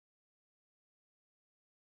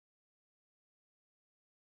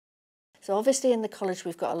So obviously in the college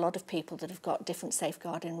we've got a lot of people that have got different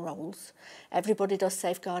safeguarding roles. Everybody does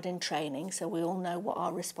safeguarding training, so we all know what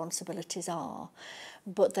our responsibilities are.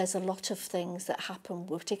 But there's a lot of things that happen,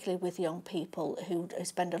 particularly with young people who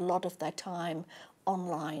spend a lot of their time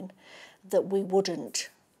online, that we wouldn't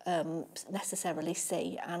necessarily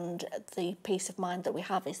see, and the peace of mind that we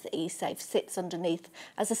have is that eSafe sits underneath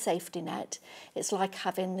as a safety net. It's like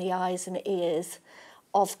having the eyes and ears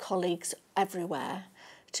of colleagues everywhere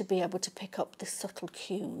to be able to pick up the subtle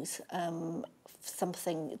cues,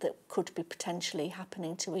 something that could be potentially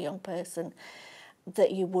happening to a young person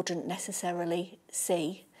that you wouldn't necessarily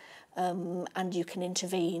see, and you can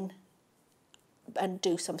intervene and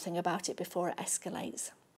do something about it before it escalates.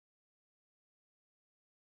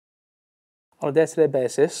 On a day-to-day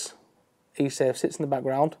basis, eSafe sits in the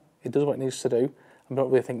background, it does what it needs to do, and we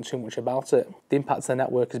don't really think too much about it. The impact on the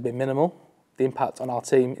network has been minimal. The impact on our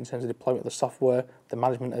team in terms of deployment of the software, the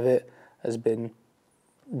management of it, has been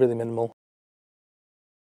really minimal.